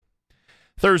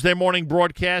Thursday morning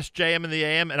broadcast, JM and the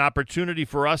AM, an opportunity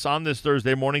for us on this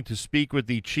Thursday morning to speak with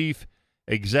the Chief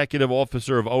Executive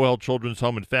Officer of OHEL Children's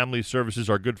Home and Family Services,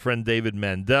 our good friend David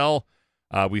Mandel.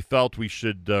 We felt we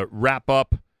should wrap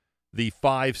up the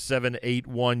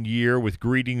 5781 year with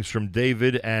greetings from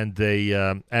David and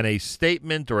a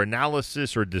statement or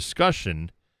analysis or discussion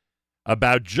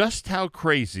about just how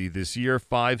crazy this year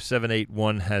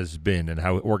 5781 has been and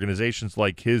how organizations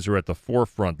like his are at the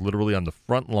forefront, literally on the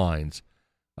front lines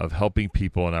of helping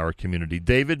people in our community.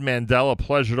 David Mandel, a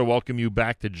pleasure to welcome you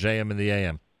back to JM and the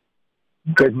AM.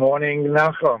 Good morning,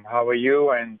 Nachum. How are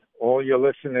you and all your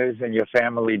listeners and your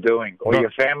family doing? Or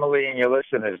your family and your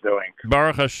listeners doing?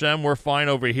 Baruch Hashem, we're fine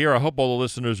over here. I hope all the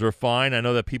listeners are fine. I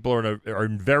know that people are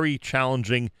in very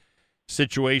challenging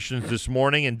situations this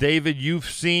morning. And David,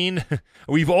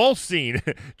 we've all seen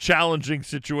challenging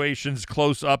situations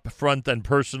close up, front, and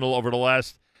personal over the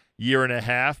last year and a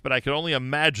half. But I can only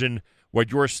imagine what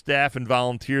your staff and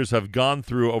volunteers have gone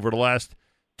through over the last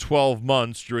 12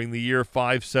 months during the year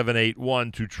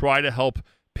 5781 to try to help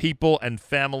people and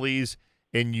families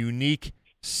in unique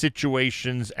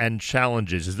situations and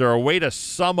challenges. Is there a way to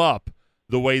sum up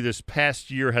the way this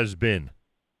past year has been?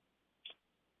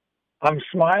 I'm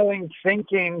smiling,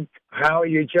 thinking how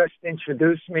you just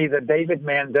introduced me that David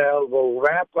Mandel will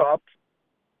wrap up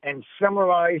and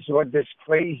summarize what this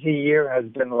crazy year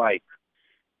has been like.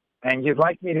 And you'd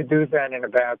like me to do that in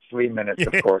about 3 minutes,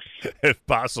 of course. If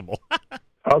possible.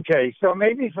 Okay, so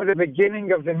maybe for the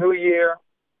beginning of the new year,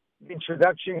 the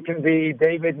introduction can be,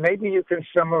 David, maybe you can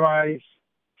summarize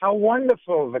how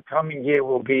wonderful the coming year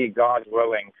will be, God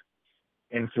willing,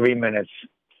 in 3 minutes.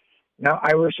 Now,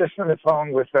 I was just on the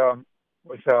phone with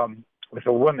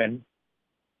a woman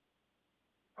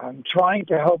trying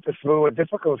to help her through a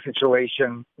difficult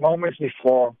situation moments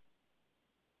before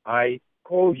I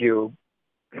called you.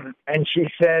 And she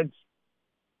said,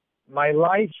 my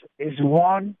life is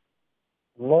one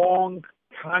long,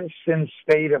 constant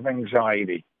state of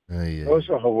anxiety. Those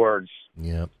are her words.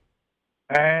 Yeah.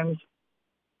 And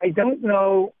I don't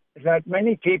know that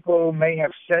many people may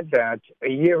have said that a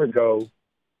year ago,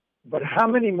 but how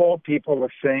many more people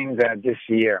are saying that this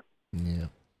year? Yeah.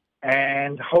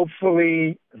 And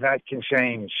hopefully that can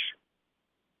change.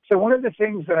 So one of the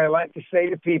things that I like to say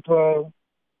to people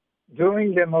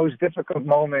during the most difficult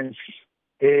moments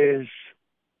is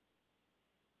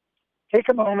take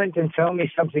a moment and tell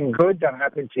me something good that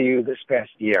happened to you this past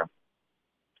year.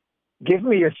 Give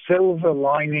me a silver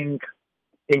lining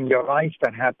in your life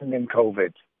that happened in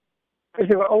COVID. Because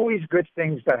there are always good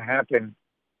things that happen,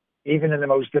 even in the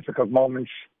most difficult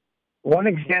moments. One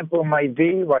example might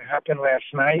be what happened last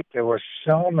night. There were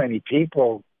so many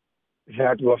people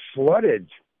that were flooded.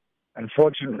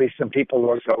 Unfortunately, some people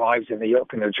lost their lives in New York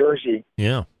and New Jersey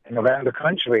and around the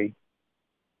country.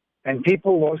 And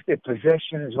people lost their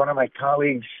possessions. One of my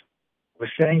colleagues was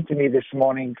saying to me this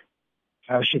morning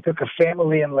how she took a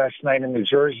family in last night in New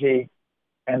Jersey,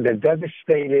 and they're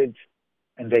devastated,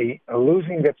 and they are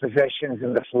losing their possessions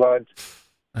in the flood.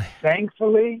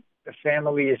 Thankfully, the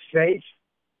family is safe,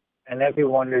 and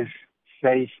everyone is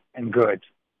safe and good.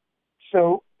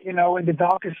 So, in the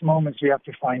darkest moments, we have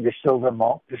to find the silver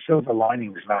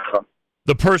linings, Nachum.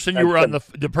 The person you were on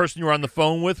the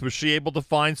phone with, was she able to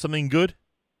find something good?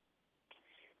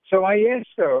 So I asked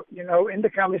her, in the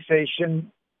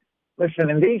conversation, listen,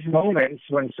 in these moments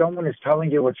when someone is telling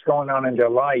you what's going on in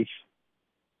their life,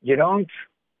 you don't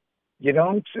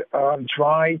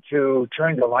try to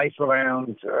turn the life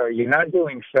around. You're not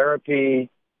doing therapy.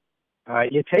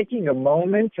 You're taking a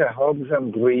moment to help them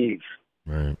breathe.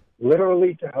 Right.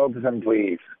 Literally to help them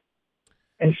breathe.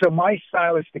 And so my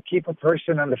style is to keep a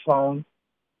person on the phone,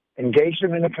 engage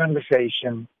them in a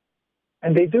conversation,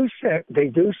 and they do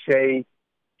say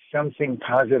something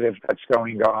positive that's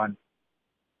going on,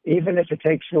 even if it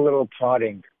takes a little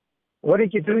prodding. What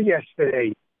did you do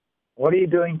yesterday? What are you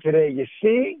doing today? You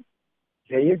see?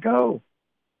 There you go.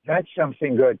 That's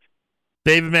something good.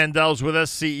 David Mandel's with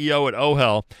us, CEO at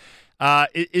OHEL.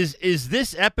 Is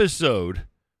this episode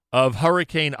of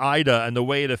Hurricane Ida and the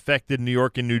way it affected New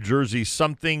York and New Jersey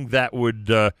something that would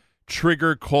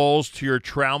trigger calls to your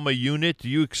trauma unit? Do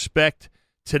you expect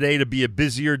today to be a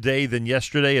busier day than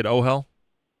yesterday at OHEL?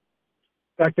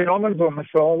 Dr. Norman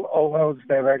Blumenthal, OHEL's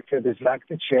director, the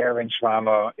Dr. Chair in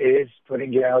trauma, is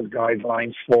putting out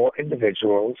guidelines for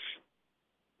individuals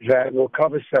that will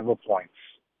cover several points.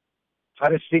 How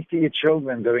to speak to your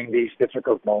children during these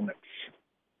difficult moments,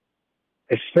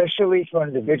 especially for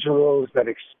individuals that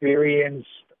experienced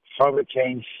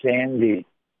Hurricane Sandy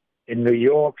in New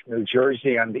York, New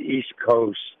Jersey, on the East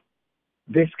Coast.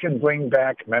 This can bring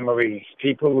back memories.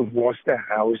 People who've lost their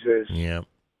houses,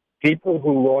 people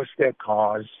who lost their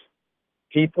cars,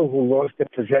 people who lost their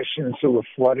possessions who were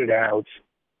flooded out,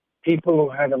 people who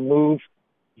had to move.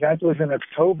 That was in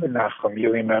October, Nachum,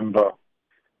 you remember,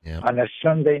 on a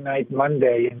Sunday night,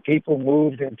 Monday, and people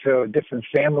moved into different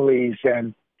families.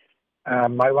 And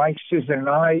my wife, Susan, and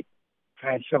I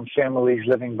had some families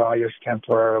living by us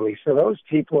temporarily. So those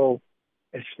people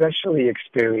especially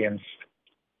experienced.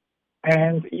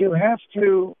 And you have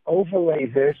to overlay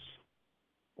this,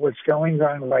 what's going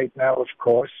on right now, of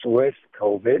course, with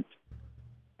COVID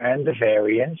and the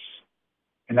variants.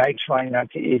 And I try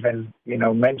not to even,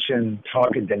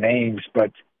 target the names,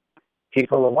 but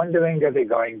people are wondering, are they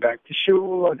going back to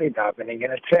shul? Are they davening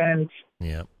in a tent?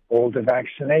 Yeah. All the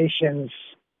vaccinations.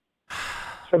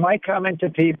 So my comment to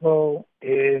people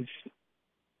is,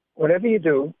 whatever you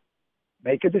do,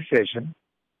 make a decision.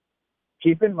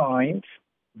 Keep in mind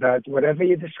that whatever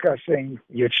you're discussing,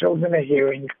 your children are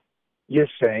hearing, you're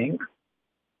saying,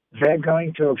 they're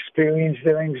going to experience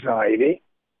their anxiety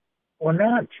or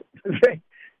not.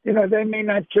 They may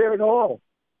not care at all.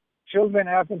 Children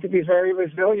happen to be very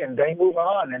resilient. They move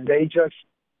on, and they just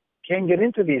can't get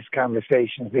into these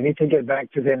conversations. They need to get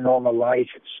back to their normal life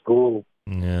at school.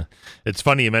 Yeah, it's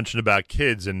funny you mentioned about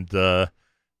kids, and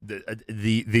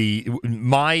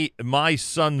my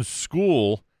son's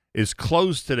school is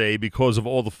closed today because of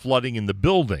all the flooding in the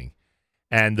building.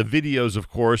 And the videos, of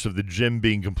course, of the gym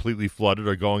being completely flooded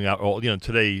are going out.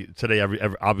 Today,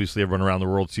 obviously, everyone around the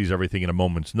world sees everything in a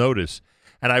moment's notice.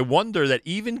 And I wonder that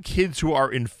even kids who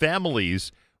are in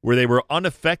families where they were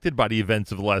unaffected by the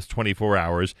events of the last 24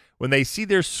 hours, when they see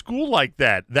their school like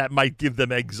that, that might give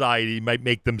them anxiety, might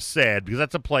make them sad, because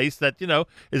that's a place that,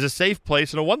 is a safe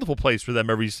place and a wonderful place for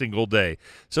them every single day.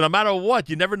 So no matter what,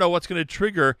 you never know what's going to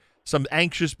trigger some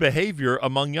anxious behavior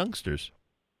among youngsters.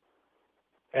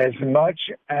 As much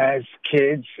as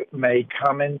kids may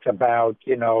comment about,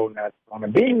 not want to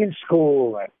being in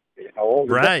school and, all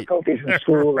the difficulties in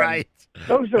school. Right. And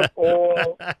those are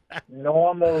all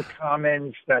normal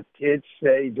comments that kids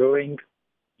say during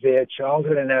their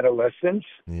childhood and adolescence.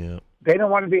 Yeah. They don't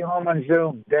want to be home on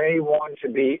Zoom. They want to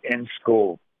be in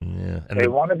school. Yeah. And they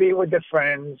want to be with their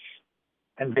friends,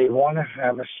 and they want to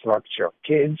have a structure.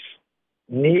 Kids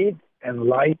need and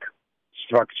like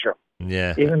structure.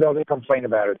 Yeah. Even though they complain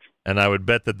about it. And I would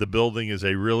bet that the building is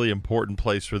a really important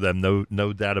place for them.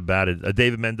 No doubt about it.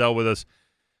 David Mendel with us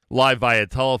live via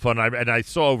telephone. And I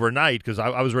saw overnight, because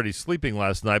I was already sleeping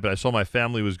last night, but I saw my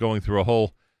family was going through a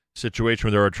whole situation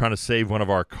where they were trying to save one of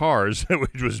our cars,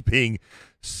 which was being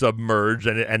submerged.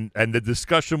 And the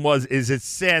discussion was, is it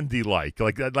Sandy like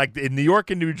in New York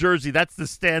and New Jersey? That's the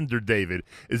standard, David.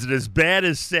 Is it as bad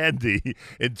as Sandy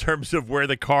in terms of where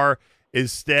the car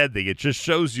is standing? It just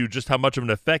shows you just how much of an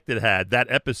effect it had. That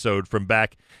episode from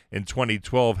back in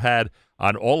 2012 had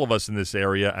on all of us in this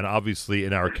area, and obviously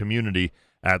in our community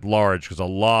at large, because a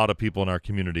lot of people in our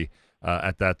community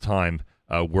at that time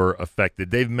were affected.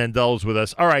 Dave Mendel is with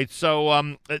us. All right,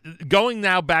 so going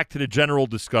now back to the general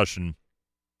discussion,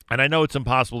 and I know it's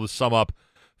impossible to sum up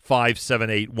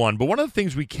 5781, but one of the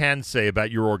things we can say about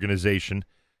your organization,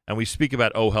 and we speak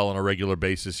about OHEL on a regular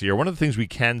basis here, one of the things we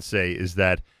can say is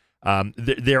that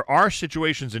there are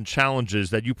situations and challenges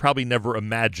that you probably never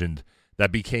imagined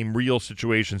that became real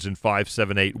situations in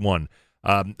 5781.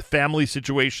 Family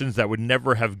situations that would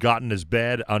never have gotten as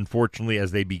bad, unfortunately,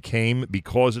 as they became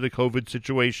because of the COVID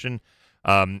situation.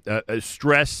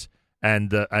 Stress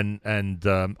and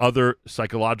other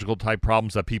psychological type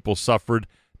problems that people suffered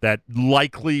that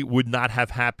likely would not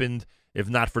have happened if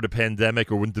not for the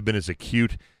pandemic, or wouldn't have been as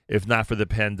acute if not for the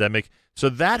pandemic. So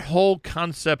that whole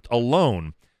concept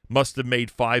alone must have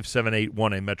made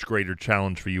 5781 a much greater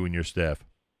challenge for you and your staff.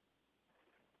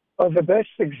 Well, the best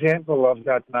example of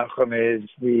that, Nachum, is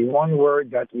the one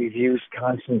word that we've used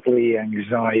constantly,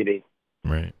 anxiety.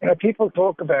 Right. People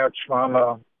talk about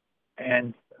trauma,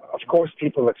 and of course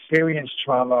people experience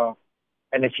trauma,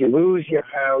 and if you lose your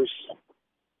house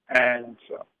and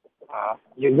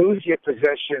you lose your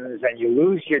possessions and you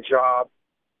lose your job,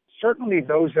 certainly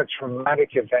those are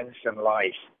traumatic events in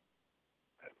life.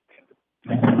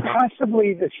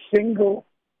 Possibly the single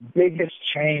biggest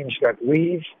change that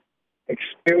we've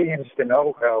experienced in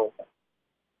OHEL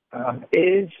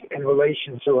is in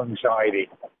relation to anxiety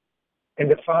in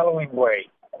the following way.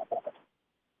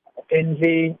 In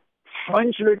the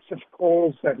hundreds of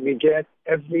calls that we get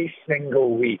every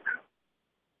single week,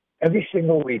 in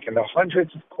the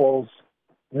hundreds of calls,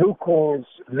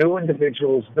 new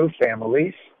individuals, new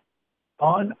families,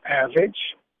 on average,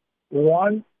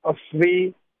 1 of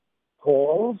 3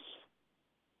 calls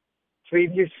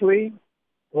previously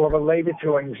were related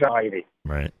to anxiety.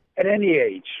 Right. At any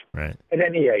age. Right. At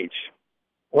any age.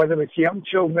 whether it's young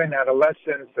children,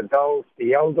 adolescents, adults,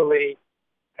 the elderly,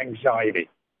 anxiety.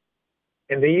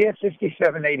 In the year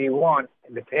 5781,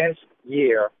 in the past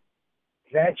year,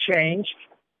 that changed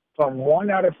from 1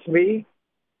 out of 3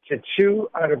 to 2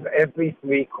 out of every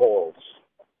 3 calls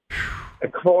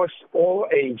across all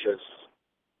ages.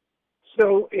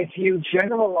 So if you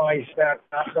generalize that,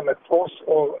 Nachum, across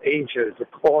all ages,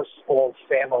 across all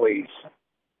families,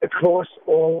 across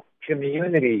all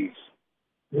communities,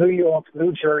 New York,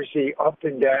 New Jersey, up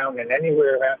and down, and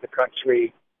anywhere around the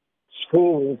country,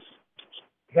 schools,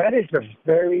 that is a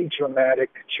very dramatic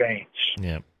change.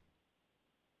 Yeah.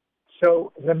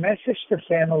 So the message to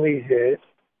families is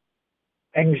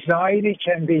anxiety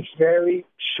can be very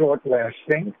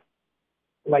short-lasting,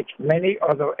 like many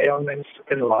other ailments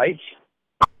in life,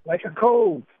 like a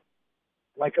cold,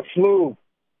 like a flu.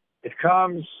 It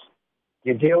comes,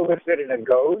 you deal with it, and it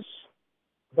goes.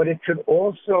 But it could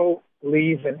also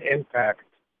leave an impact.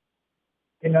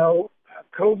 You know,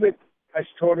 COVID has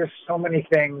taught us so many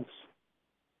things.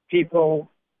 People,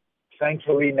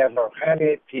 thankfully, never had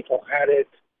it. People had it.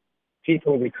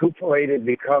 People recuperated,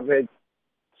 recovered.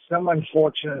 Some,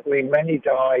 unfortunately, many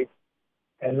died,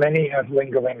 and many have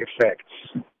lingering effects.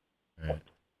 Right.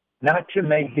 Not to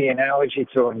make the analogy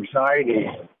to anxiety,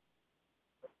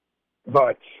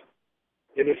 but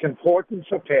it is important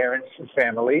for parents and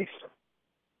families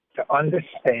to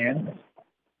understand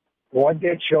what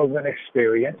their children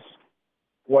experience,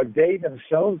 what they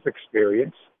themselves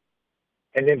experience,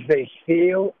 and if they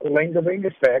feel lingering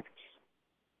effects,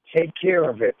 take care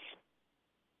of it.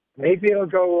 Maybe it'll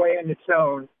go away on its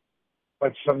own,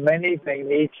 but for many, they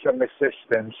need some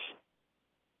assistance.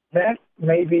 That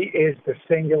maybe is the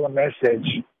singular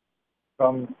message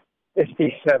from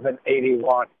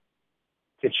 5781.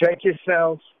 To check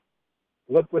yourself,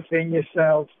 look within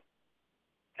yourself,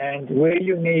 and where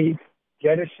you need,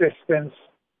 get assistance.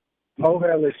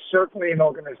 OHEL is certainly an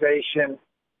organization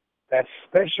that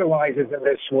specializes in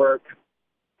this work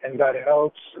and that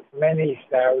helps many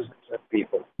thousands of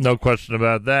people. No question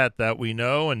about that. That we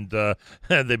know, and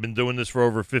they've been doing this for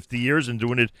over 50 years and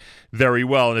doing it very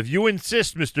well. And if you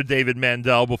insist, Mr. David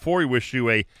Mandel, before we wish you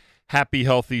a happy,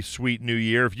 healthy, sweet new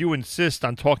year, if you insist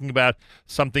on talking about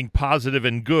something positive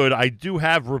and good, I do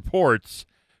have reports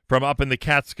from up in the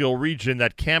Catskill region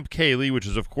that Camp Kaylie, which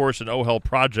is, of course, an OHEL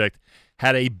project,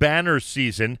 had a banner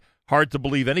season. Hard to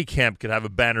believe any camp could have a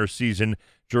banner season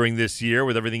during this year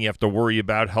with everything you have to worry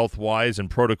about health-wise and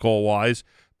protocol-wise.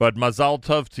 But Mazal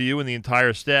Tov to you and the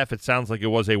entire staff. It sounds like it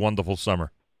was a wonderful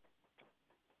summer.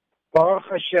 Baruch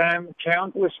Hashem,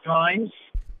 countless times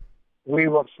we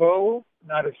were full,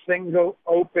 not a single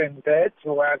open bed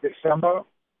throughout the summer.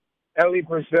 Eli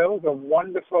Brazil, the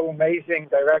wonderful, amazing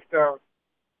director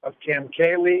of Camp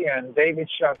Kaylie, and David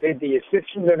Shapid, the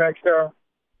assistant director,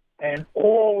 and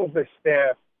all the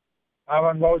staff,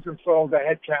 Aaron Rosenthal, the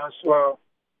head counselor,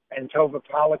 and Tova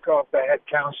Polakov, the head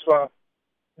counselor.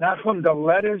 Nachum, the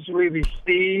letters we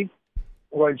received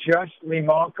were just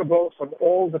remarkable from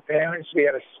all the parents. We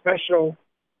had a special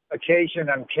occasion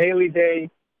on Kaylie Day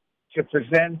to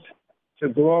present to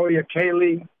Gloria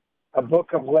Kaylie a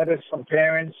book of letters from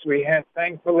parents. We had,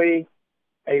 thankfully,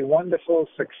 a wonderful,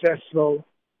 successful,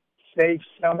 safe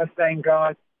summer, thank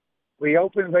God. We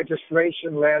opened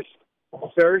registration last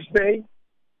Thursday,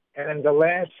 and in the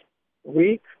last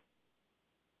week,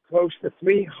 close to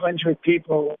 300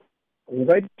 people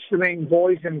registering,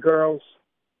 boys and girls,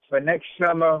 for next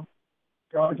summer,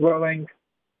 God willing,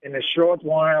 in a short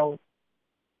while.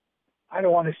 I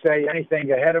don't want to say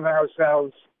anything ahead of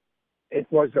ourselves. It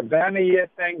was a banner year,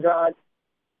 thank God,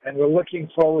 and we're looking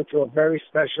forward to a very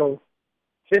special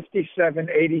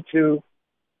 5782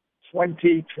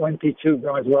 2022,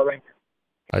 God willing.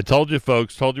 I told you,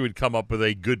 folks, we'd come up with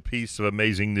a good piece of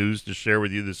amazing news to share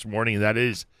with you this morning, and that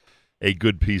is a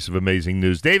good piece of amazing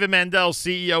news. David Mandel,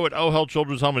 CEO at OHEL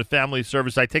Children's Home and Family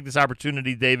Service. I take this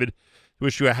opportunity, David, to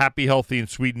wish you a happy, healthy, and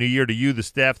sweet new year to you, the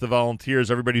staff, the volunteers,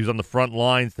 everybody who's on the front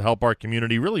lines to help our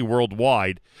community, really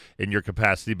worldwide in your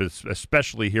capacity, but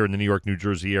especially here in the New York, New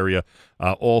Jersey area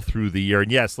all through the year.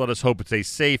 And yes, let us hope it's a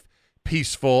safe,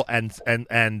 peaceful,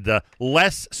 and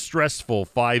less stressful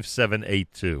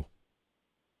 5782.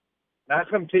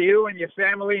 Nachum, to you and your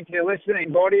family and to your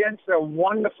listening audience, a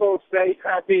wonderful, safe,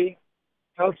 happy,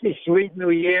 healthy, sweet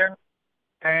new year.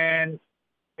 And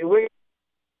we...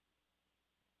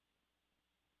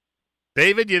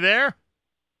 David, you there?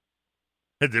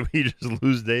 Did we just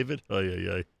lose David? Oh,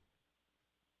 yeah.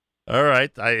 All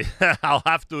right, I'll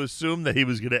have to assume that he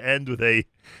was going to end with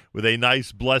a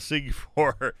nice blessing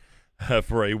for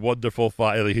a wonderful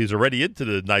he's already into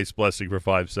the nice blessing for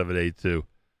 5782,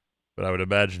 but I would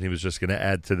imagine he was just going to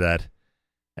add to that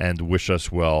and wish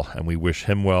us well, and we wish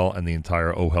him well and the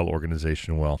entire OHEL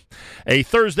organization well. A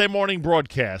Thursday morning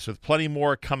broadcast with plenty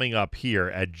more coming up here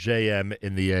at JM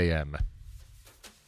in the AM.